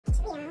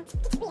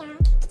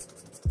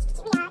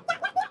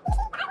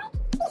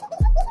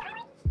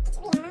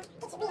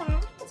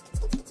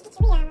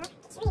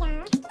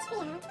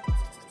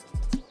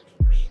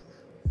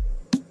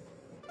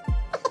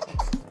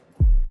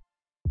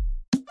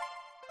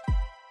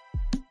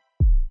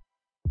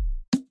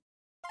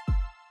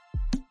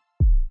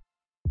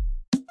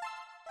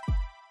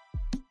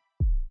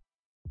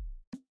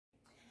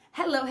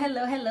Hello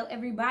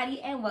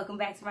everybody, and welcome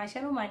back to my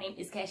channel. My name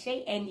is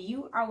Shay and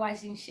you are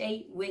watching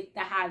Shay with the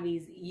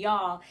Hobbies.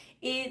 Y'all,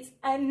 it's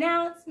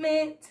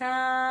announcement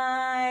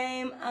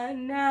time.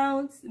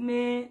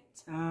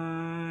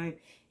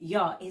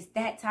 Y'all, it's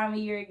that time of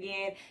year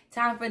again.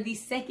 Time for the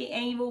second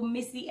annual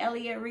Missy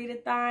Elliott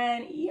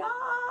Readathon. Y'all,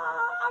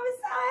 I'm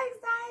so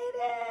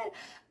excited.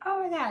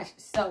 Oh my gosh.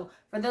 So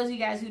for those of you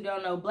guys who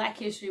don't know, Black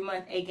History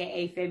Month,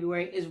 aka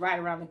February, is right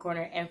around the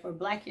corner. And for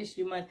Black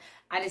History Month,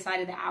 I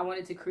decided that I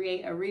wanted to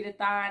create a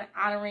readathon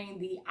honoring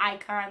the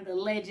icon, the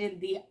legend,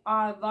 the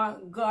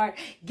avant-garde,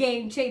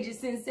 game-changer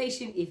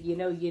sensation, if you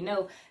know, you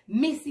know,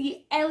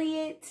 Missy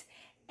Elliott.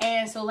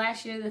 And so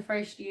last year, the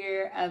first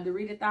year of the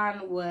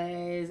readathon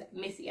was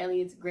Missy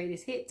Elliott's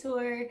Greatest Hit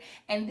Tour.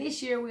 And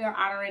this year, we are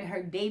honoring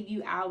her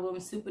debut album,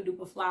 Supa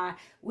Dupa Fly,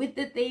 with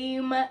the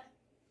theme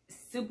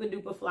Supa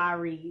Dupa Fly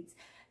Reads.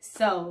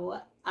 So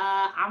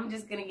I'm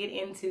just gonna get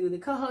into the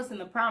co-hosts and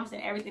the prompts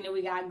and everything that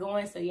we got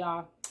going, so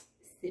y'all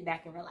sit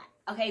back and relax.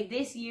 Okay,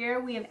 this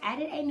year we have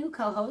added a new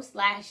co-host.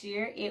 Last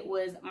year it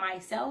was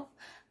myself,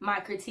 my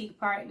critique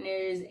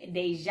partners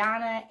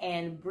Daijhanna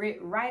and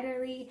Britt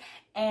Writerly,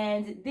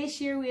 and this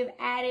year we have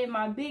added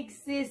my big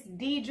sis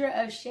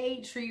Deidra of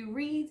Shade Tree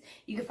Reads.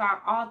 You can find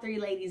all three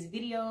ladies'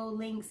 video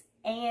links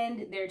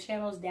and their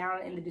channels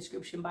down in the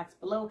description box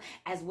below,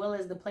 as well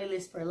as the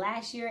playlist for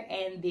last year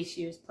and this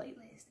year's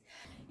playlist.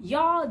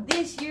 Y'all,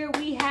 this year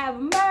we have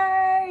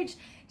merch.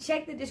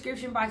 Check the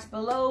description box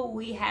below.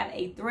 We have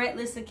a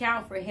Threadless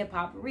account for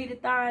hip-hop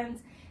readathons.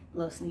 A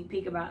little sneak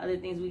peek about other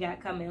things we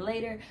got coming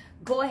later.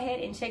 Go ahead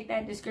and check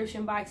that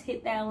description box.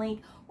 Hit that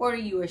link. Order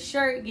you a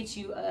shirt. Get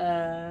you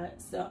a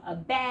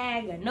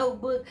bag, a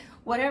notebook,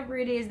 whatever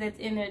it is that's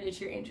in there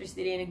that you're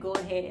interested in. And go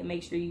ahead and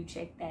make sure you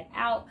check that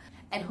out.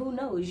 And who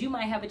knows, you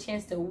might have a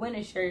chance to win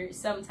a shirt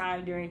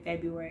sometime during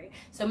February.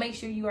 So make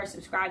sure you are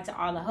subscribed to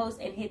all the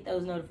hosts and hit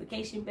those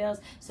notification bells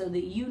so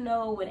that you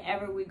know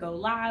whenever we go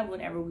live,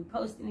 whenever we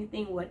post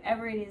anything,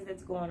 whatever it is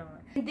that's going on.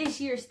 This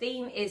year's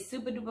theme is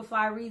Supa Dupa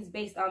Fly Reads,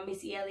 based on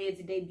Missy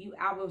Elliott's debut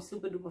album,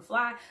 Supa Dupa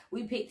Fly.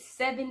 We picked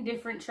 7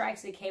 different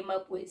tracks and came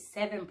up with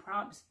 7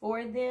 prompts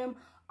for them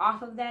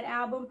off of that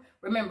album.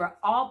 Remember,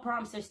 all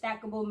prompts are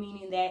stackable,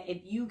 meaning that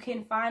if you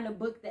can find a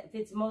book that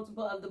fits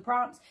multiple of the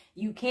prompts,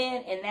 you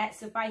can, and that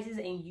suffices,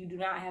 and you do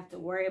not have to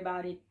worry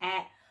about it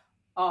at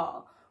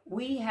all.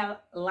 We have,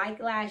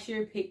 like last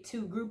year, picked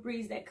 2 group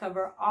reads that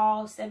cover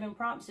all 7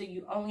 prompts, so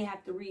you only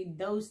have to read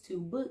those 2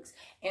 books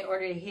in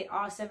order to hit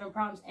all 7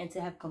 prompts and to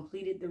have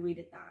completed the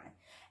readathon.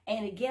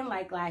 And again,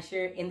 like last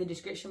year, in the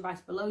description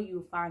box below, you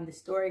will find the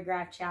story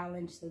graph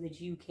challenge so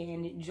that you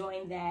can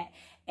join that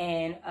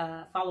and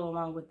follow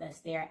along with us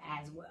there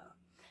as well.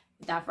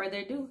 Without further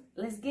ado,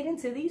 let's get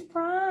into these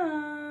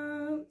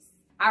prompts.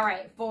 All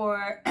right,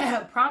 for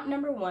prompt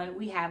number 1,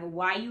 we have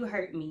Why You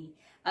Hurt Me,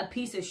 a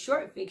piece of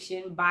short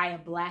fiction by a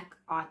Black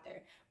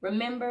author.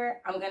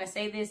 Remember, I'm going to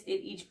say this in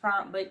each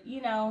prompt, but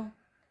you know,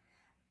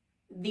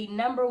 the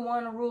number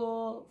 1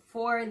 rule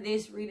for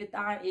this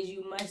readathon is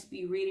you must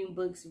be reading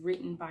books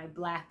written by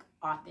Black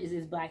authors.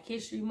 It's Black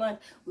History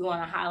Month. We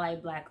want to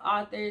highlight Black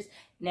authors.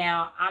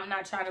 Now, I'm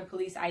not trying to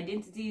police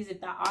identities.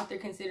 If the author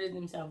considers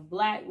themselves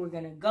Black, we're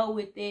going to go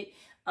with it.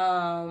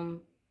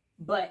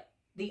 But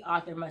the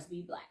author must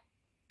be Black.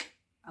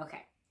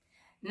 Okay.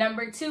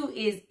 Number 2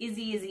 is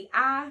Izzy Izzy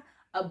Ah,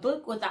 a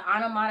book with an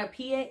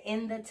onomatopoeia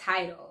in the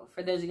title.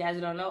 For those of you guys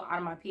who don't know,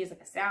 onomatopoeia is like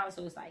a sound,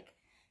 so it's like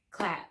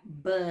clap,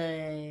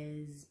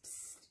 buzz,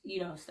 psst, you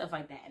know, stuff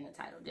like that in the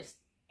title. Just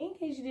in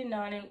case you didn't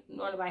know, I didn't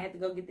know nobody had to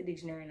go get the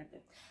dictionary or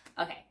nothing.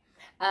 Okay.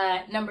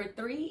 Number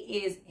 3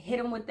 is Hit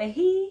 'em with the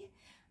He,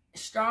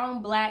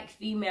 strong Black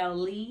female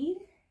lead.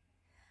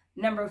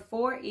 Number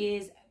 4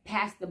 is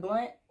Pass the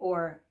Blunt,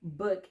 or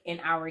book in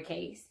our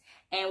case.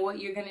 And what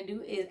you're going to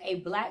do is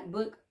a Black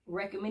book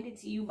recommended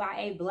to you by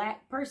a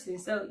Black person.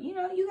 So, you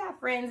know, you got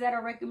friends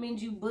that'll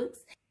recommend you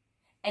books.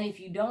 And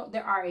if you don't,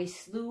 there are a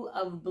slew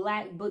of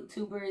Black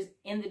booktubers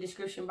in the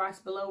description box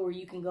below where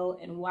you can go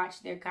and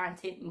watch their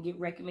content and get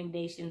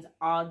recommendations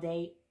all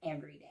day,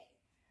 every day.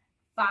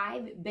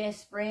 5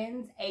 Best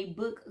Friends, a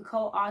book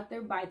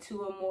co-authored by 2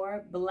 or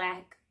more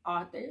Black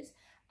authors.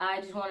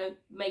 I just want to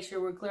make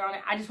sure we're clear on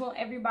it. I just want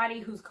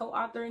everybody who's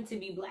co-authoring to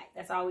be Black.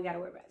 That's all we got to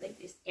worry about. Like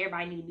this,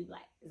 everybody need to be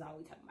Black is all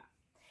we talking about.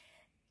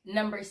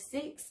 Number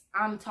 6,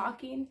 I'm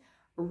talking.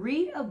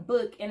 Read a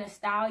book in a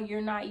style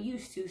you're not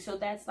used to. So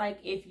that's like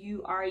if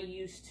you are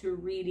used to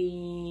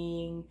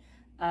reading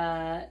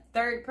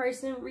third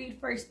person, read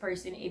first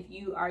person. If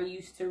you are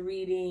used to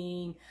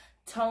reading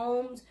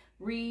tomes,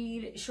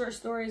 read short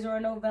stories or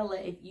a novella.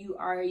 If you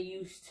are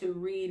used to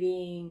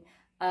reading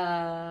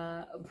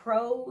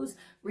prose,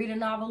 read a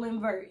novel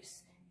in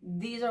verse.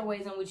 These are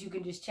ways in which you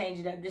can just change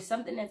it up. Just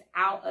something that's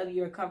out of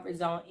your comfort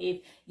zone. If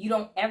you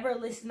don't ever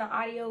listen to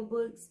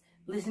audiobooks,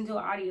 listen to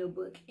an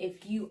audiobook.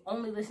 If you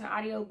only listen to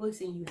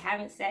audiobooks and you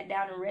haven't sat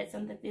down and read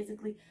something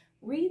physically,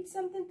 read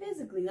something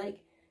physically.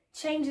 Like,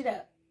 change it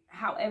up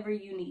however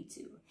you need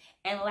to.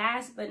 And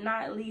last but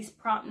not least,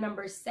 prompt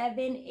number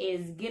 7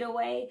 is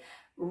Getaway.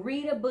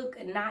 read a book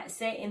not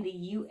set in the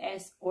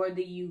US or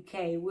the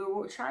UK.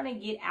 We're trying to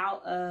get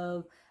out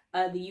of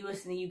the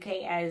US and the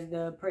UK as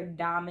the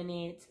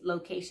predominant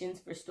locations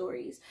for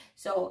stories.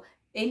 So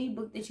any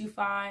book that you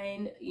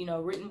find, you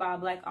know, written by a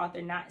Black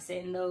author, not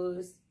set in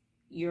those,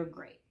 you're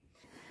great.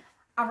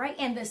 All right,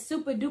 and the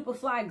Supa Dupa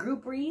Fly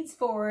group reads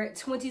for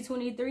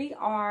 2023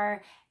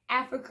 are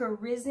Africa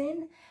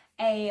Risen,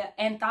 an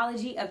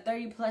anthology of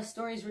 30+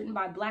 stories written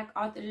by Black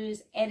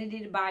authors,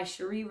 edited by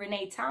SHEREE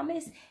Renee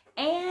Thomas,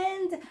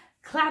 and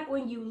Clap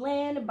When You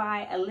Land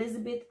by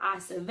Elizabeth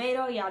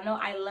ACEVEDO. Y'all know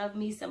I love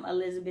me some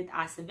Elizabeth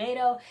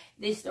ACEVEDO.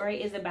 This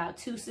story is about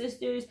two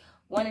sisters,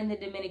 one in the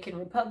Dominican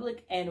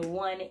Republic and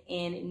one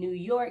in New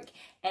York,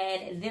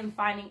 and them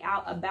finding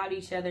out about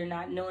each other,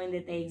 not knowing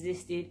that they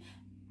existed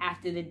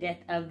after the death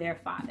of their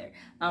father.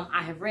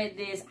 I have read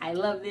this. I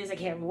love this. I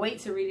can't wait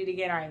to read it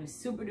again. I am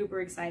super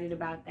duper excited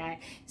about that.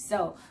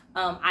 So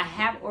I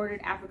have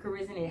ordered Africa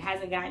Risen. It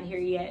hasn't gotten here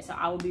yet, so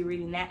I will be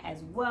reading that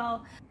as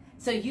well.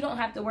 So you don't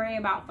have to worry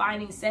about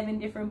finding 7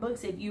 different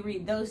books. If you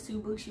read those 2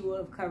 books, you will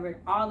have covered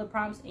all the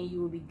prompts and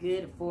you will be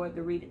good for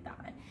the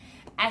readathon.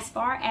 As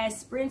far as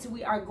sprints,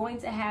 we are going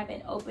to have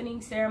an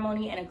opening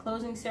ceremony and a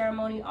closing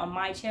ceremony on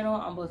my channel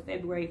on both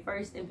February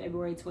 1st and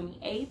February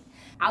 28th.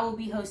 I will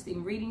be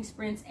hosting reading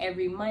sprints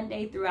every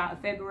Monday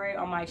throughout February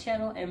on my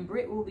channel, and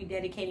Britt will be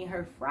dedicating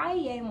her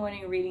Friday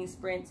morning reading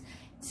sprints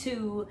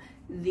to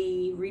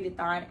the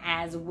readathon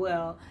as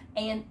well.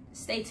 And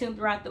stay tuned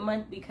throughout the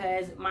month,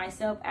 because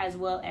myself as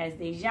well as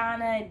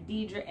Daijhanna,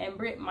 Deidra, and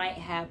Britt might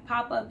have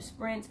pop-up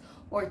sprints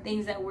or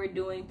things that we're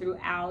doing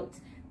throughout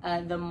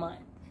the month.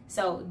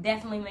 So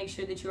definitely make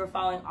sure that you are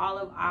following all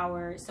of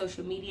our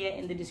social media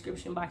in the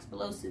description box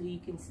below so that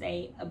you can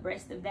stay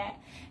abreast of that,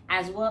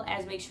 as well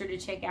as make sure to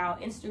check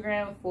out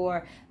Instagram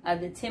for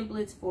the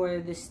templates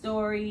for the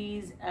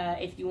stories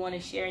if you want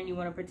to share and you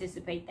want to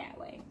participate that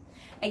way.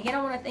 Again,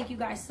 I want to thank you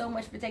guys so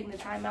much for taking the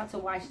time out to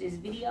watch this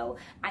video.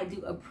 I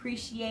do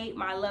appreciate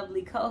my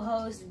lovely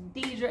co-hosts,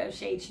 Deidra of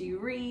Shade She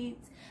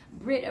Reads,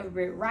 Britt of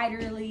Britt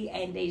Writerly,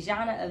 and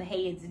Daijhanna of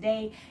Hey It's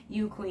Day.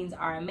 You queens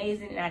are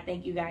amazing, and I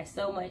thank you guys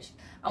so much.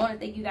 I want to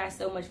thank you guys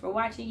so much for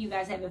watching. You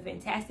guys have a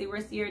fantastic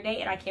rest of your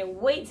day, and I can't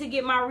wait to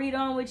get my read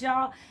on with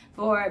y'all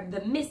for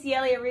the Missy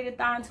Elliott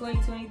Readathon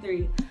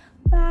 2023.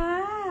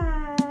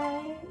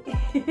 Bye.